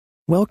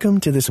Welcome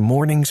to this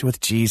Mornings with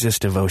Jesus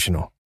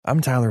devotional. I'm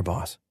Tyler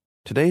Boss.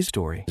 Today's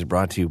story is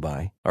brought to you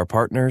by our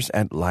partners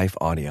at Life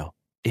Audio.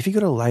 If you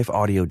go to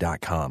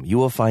lifeaudio.com, you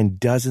will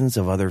find dozens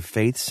of other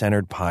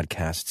faith-centered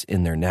podcasts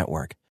in their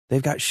network.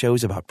 They've got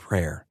shows about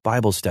prayer,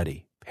 Bible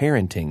study,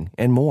 parenting,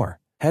 and more.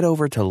 Head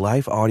over to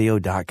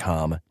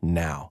lifeaudio.com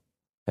now.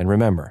 And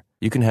remember,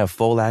 you can have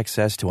full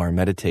access to our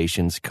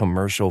meditations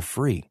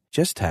commercial-free.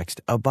 Just text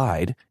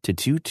ABIDE to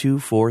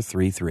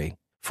 22433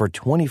 for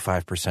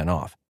 25%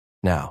 off.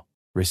 Now,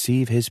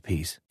 receive His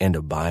peace and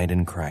abide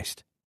in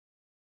Christ.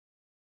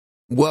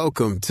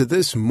 Welcome to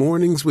this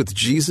Mornings with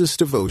Jesus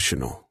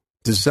devotional,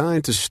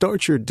 designed to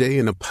start your day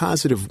in a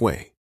positive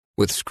way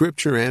with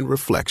scripture and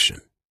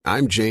reflection.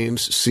 I'm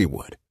James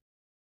Seawood.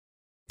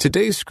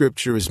 Today's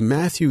scripture is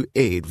Matthew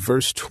 8,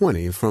 verse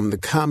 20 from the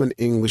Common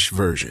English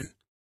Version.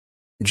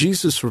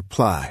 Jesus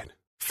replied,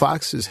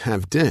 "Foxes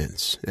have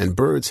dens and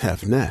birds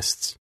have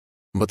nests,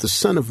 but the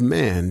Son of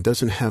Man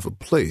doesn't have a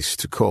place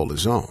to call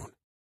his own."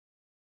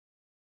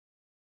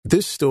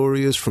 This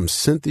story is from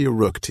Cynthia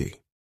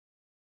Rookty.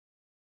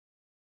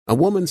 A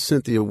woman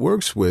Cynthia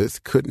works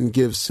with couldn't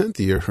give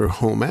Cynthia her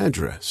home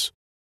address.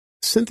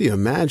 Cynthia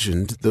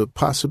imagined the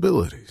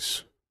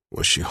possibilities.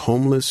 Was she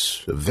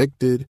homeless,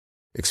 evicted,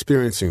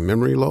 experiencing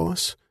memory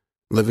loss,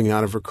 living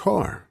out of her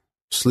car,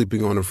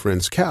 sleeping on a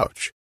friend's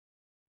couch,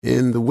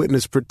 in the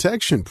witness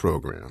protection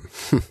program?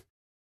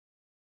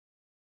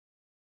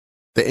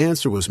 The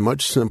answer was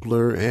much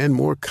simpler and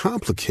more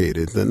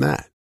complicated than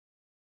that.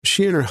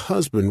 She and her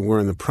husband were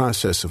in the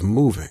process of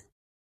moving.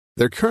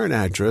 Their current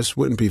address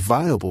wouldn't be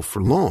viable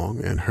for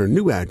long, and her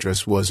new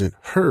address wasn't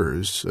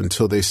hers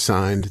until they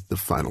signed the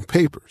final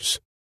papers.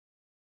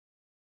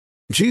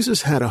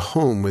 Jesus had a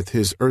home with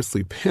his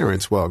earthly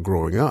parents while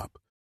growing up,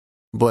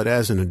 but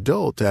as an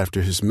adult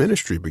after his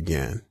ministry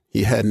began,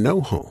 he had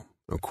no home,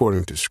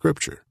 according to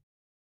Scripture.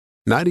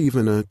 Not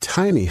even a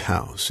tiny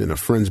house in a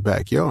friend's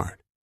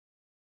backyard.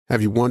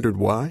 Have you wondered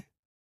why?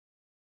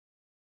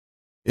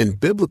 In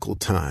biblical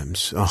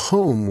times, a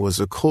home was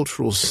a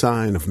cultural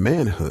sign of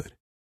manhood.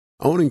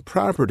 Owning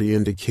property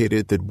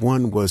indicated that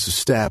one was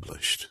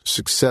established,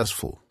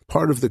 successful,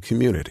 part of the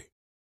community.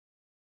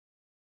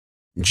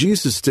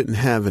 Jesus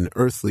didn't have an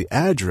earthly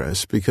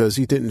address because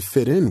he didn't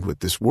fit in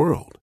with this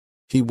world.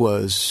 He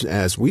was,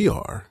 as we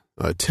are,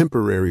 a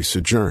temporary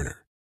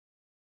sojourner.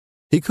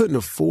 He couldn't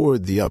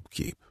afford the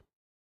upkeep,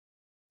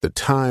 the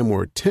time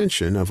or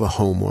attention of a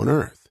home on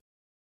earth.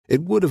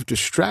 It would have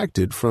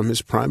distracted from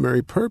his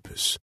primary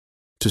purpose,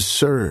 to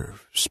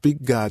serve,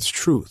 speak God's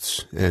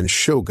truths, and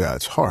show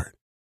God's heart.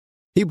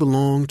 He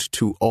belonged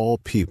to all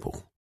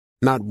people,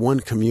 not one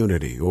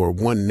community or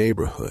one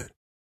neighborhood,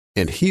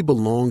 and he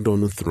belonged on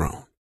the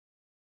throne.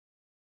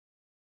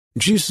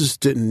 Jesus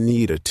didn't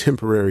need a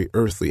temporary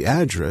earthly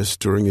address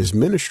during his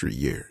ministry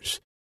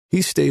years.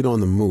 He stayed on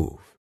the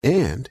move,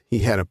 and he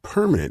had a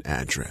permanent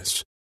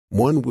address,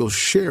 one we'll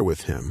share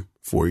with him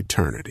for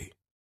eternity.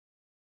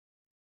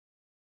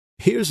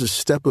 Here's a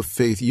step of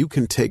faith you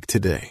can take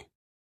today.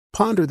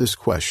 Ponder this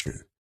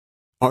question.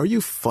 Are you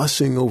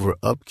fussing over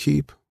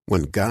upkeep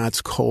when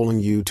God's calling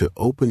you to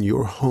open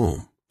your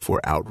home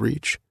for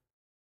outreach?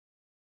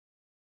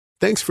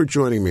 Thanks for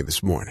joining me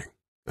this morning.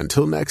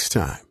 Until next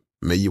time,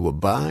 may you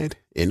abide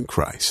in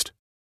Christ.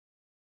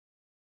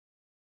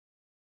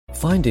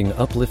 Finding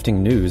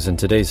uplifting news in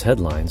today's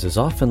headlines is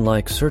often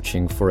like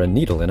searching for a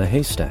needle in a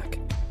haystack.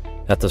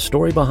 At the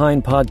Story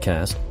Behind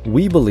podcast,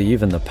 we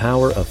believe in the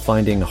power of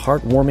finding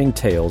heartwarming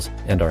tales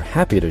and are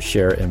happy to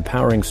share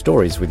empowering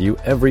stories with you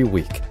every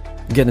week.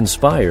 Get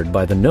inspired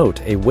by the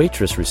note a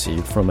waitress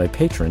received from a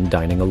patron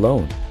dining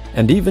alone,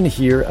 and even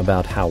hear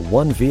about how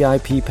one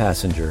VIP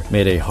passenger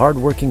made a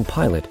hardworking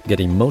pilot get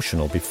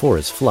emotional before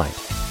his flight.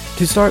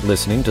 To start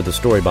listening to the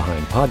Story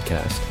Behind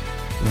podcast,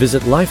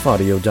 visit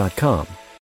lifeaudio.com